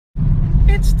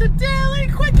It's the Daily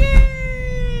Quickie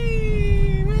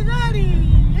with Arty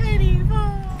 84.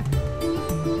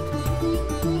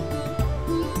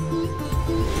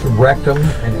 Rectum.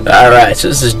 Alright, so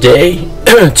this is day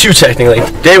 2 technically.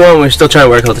 Day 1 we're still trying to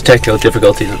work out the technical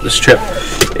difficulties of this trip.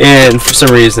 And for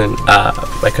some reason,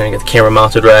 I couldn't get the camera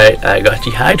mounted right. I got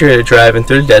dehydrated driving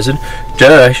through the desert.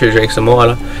 Duh, I should have drank some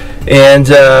water.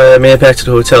 And I made it back to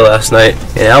the hotel last night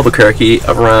in Albuquerque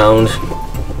around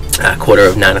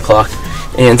 9:15 o'clock.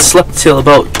 And slept till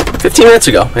about 15 minutes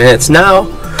ago. And it's now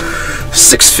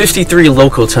 6:53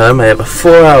 local time. I have a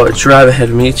 4-hour drive ahead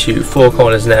of me to Four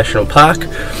Corners National Park,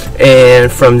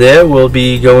 and from there we'll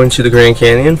be going to the Grand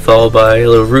Canyon, followed by a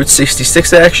little Route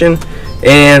 66 action,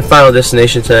 and final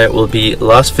destination tonight will be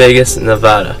Las Vegas,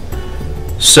 Nevada.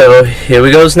 So here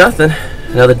we goes nothing.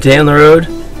 Another day on the road,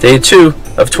 day 2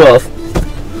 of 12.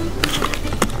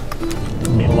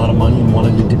 Made a lot of money and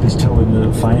wanted to dip his toe in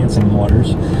the financing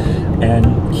waters, and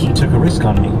he took a risk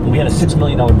on me. We had a $6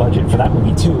 million budget for that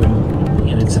movie too,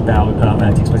 and it's about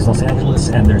it takes place in Los Angeles,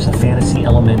 and there's a fantasy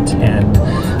element, and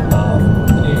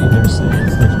there's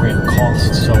greater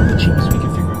cost, so the cheapest we can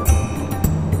figure out.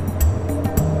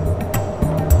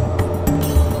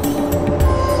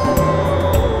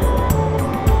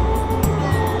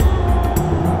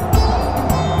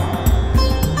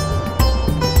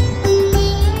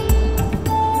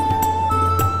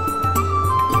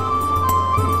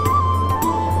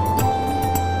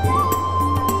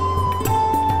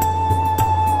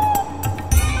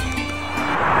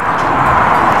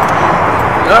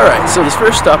 Alright, so this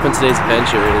first stop in today's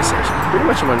adventure is pretty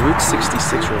much on Route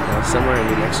 66 right now, somewhere in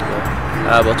New Mexico.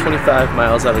 About 25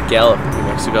 miles out of Gallup, New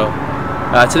Mexico.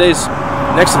 Today's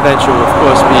next adventure will of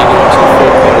course be going to the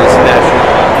Four Corners National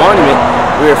Monument,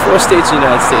 where 4 states in the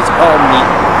United States all meet,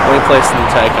 only place in the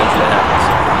entire country that happens.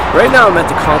 Right now I'm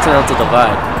at the Continental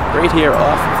Divide, right here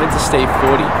off of Interstate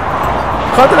 40.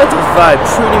 The Continental Divide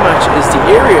pretty much is the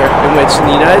area in which in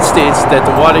the United States that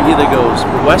the water either goes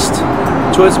west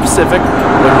towards the Pacific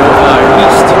or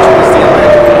east towards the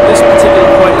Atlantic. This particular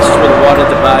point is where the water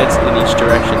divides in each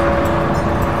direction.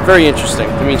 Very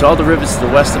interesting. That means all the rivers to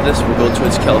the west of this will go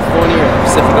towards California and the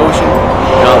Pacific Ocean,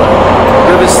 and all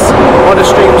the rivers, water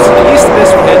streams to the east of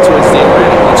this will head towards the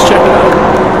Atlantic. Let's check it out.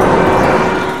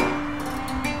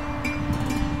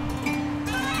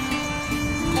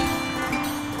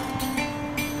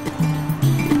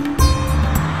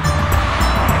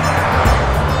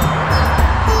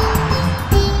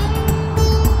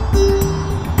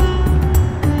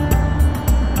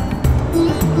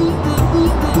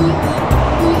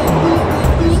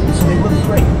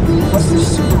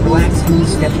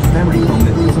 Sketches memory foam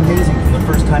that feels amazing from the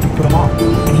first time you put them on.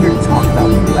 And here to talk about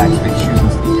new relaxed fit shoes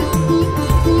and sneakers.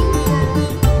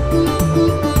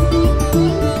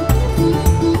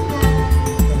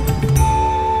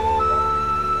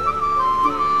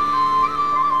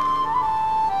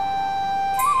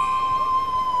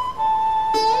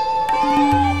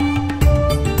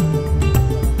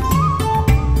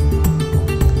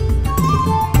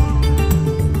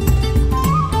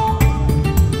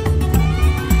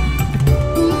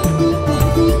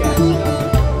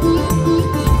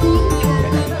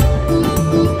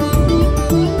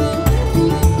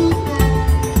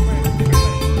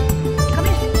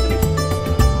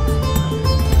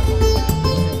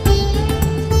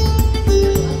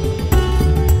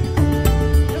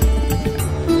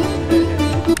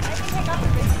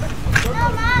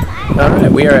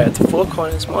 Alright, we are at the Four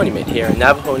Corners Monument here in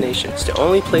Navajo Nation. It's the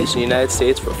only place in the United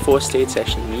States where 4 states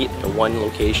actually meet in one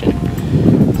location.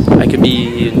 I could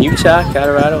be in Utah,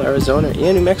 Colorado, Arizona,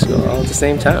 and New Mexico all at the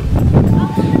same time.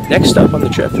 Next up on the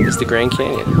trip is the Grand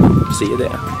Canyon. See you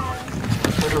there.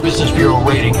 Business Bureau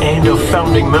rating and a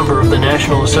founding member of the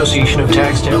National Association of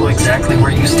Tax. Know exactly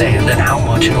where you stand and how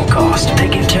much it'll cost. They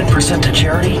give 10% to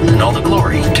charity and all the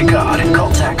glory to God.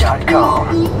 Call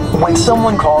tax.com. When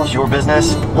someone calls your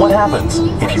business, what happens?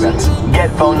 If you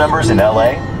get phone numbers in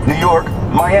LA, New York,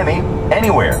 Miami,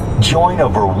 anywhere, join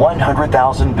over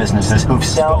 100,000 businesses who've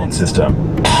sound system.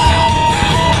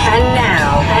 And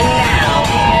now,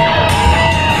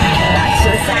 that's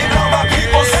the sound.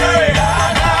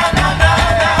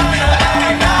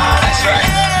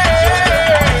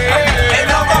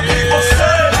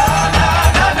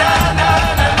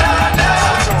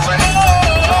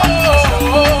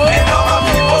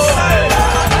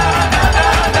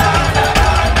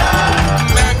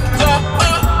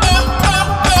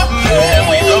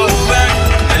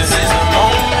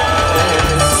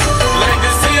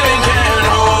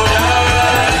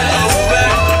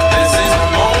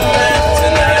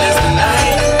 Tonight.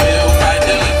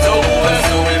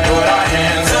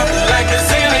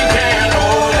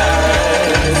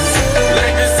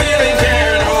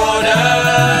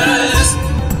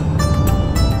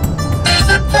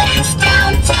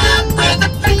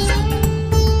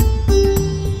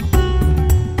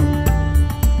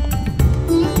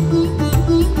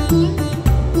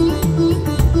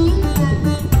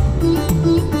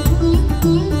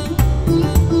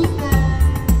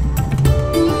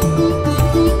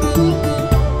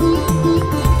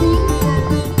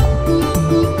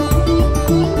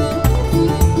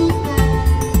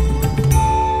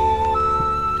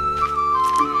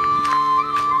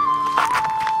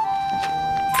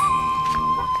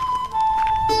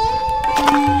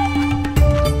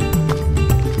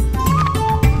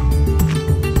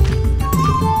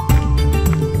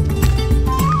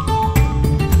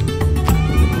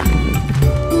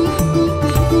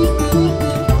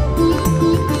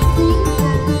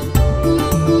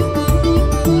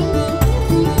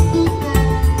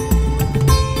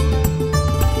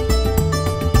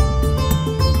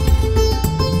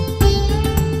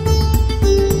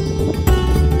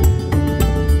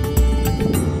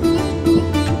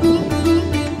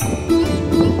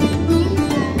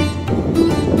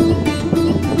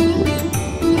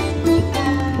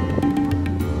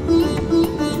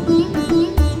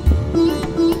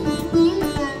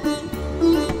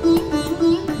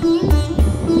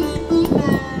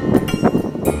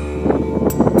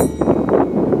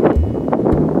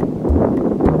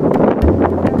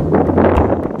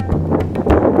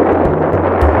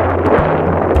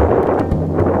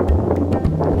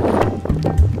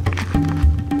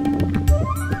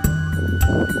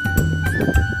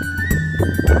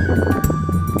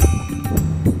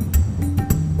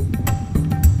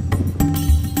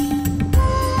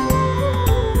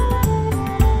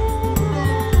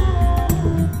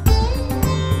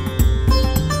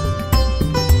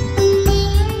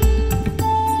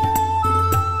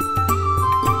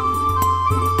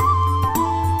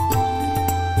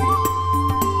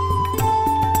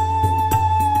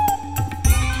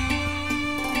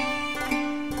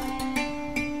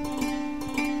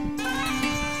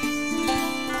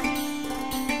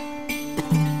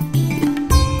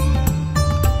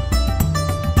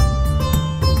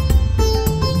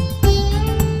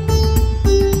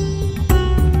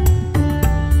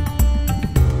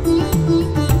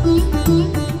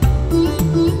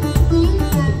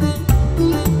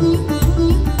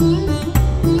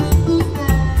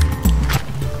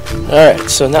 Alright,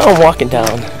 so now I'm walking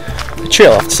down the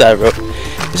trail off the side of the road.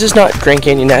 This is not Grand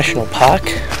Canyon National Park,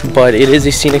 but it is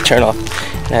a scenic turnoff.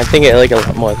 And I think I like it a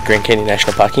lot more than Grand Canyon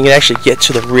National Park. You can actually get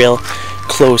to the real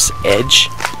close edge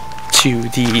to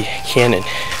the canyon.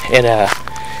 And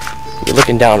you're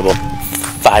looking down about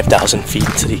 5,000 feet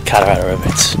to the Colorado River.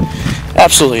 It's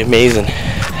absolutely amazing.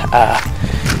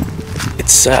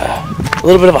 It's a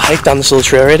little bit of a hike down this little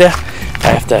trail right there. I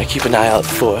have to keep an eye out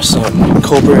for some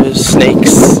cobras,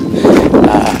 snakes,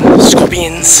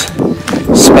 scorpions,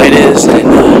 spiders,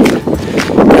 and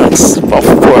it's about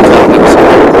 4 o'clock now, so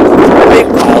big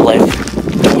wildlife.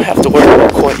 Don't have to worry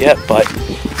about court yet, but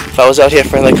if I was out here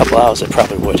for another couple hours, I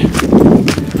probably would.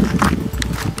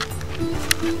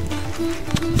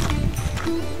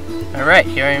 Alright,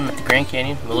 here I am at the Grand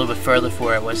Canyon. I'm a little bit further from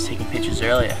where I was taking pictures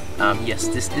earlier. Yes,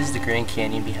 this is the Grand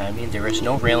Canyon behind me. There is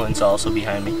no railings also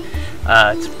behind me.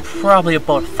 It's probably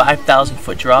about a 5,000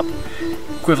 foot drop,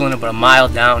 equivalent about a mile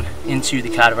down into the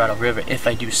Colorado River if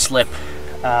I do slip.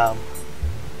 I'm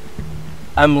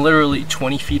literally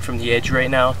 20 feet from the edge right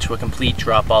now to a complete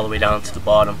drop all the way down to the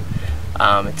bottom.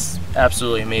 It's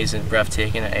absolutely amazing,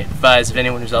 breathtaking. I advise if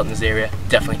anyone who's out in this area,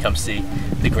 definitely come see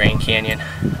the Grand Canyon.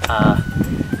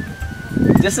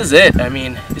 This is it. I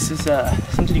mean, this is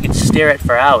something you can stare at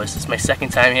for hours. This is my second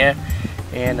time here,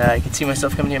 and I can see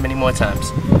myself coming here many more times.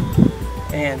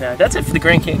 And that's it for the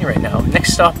Grand Canyon right now.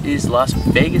 Next stop is Las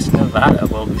Vegas, Nevada,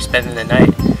 where we'll be spending the night.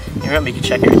 And remember, you can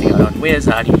check everything out on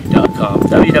where'sarty.com.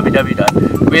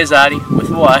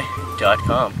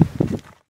 www.where'sarty.com.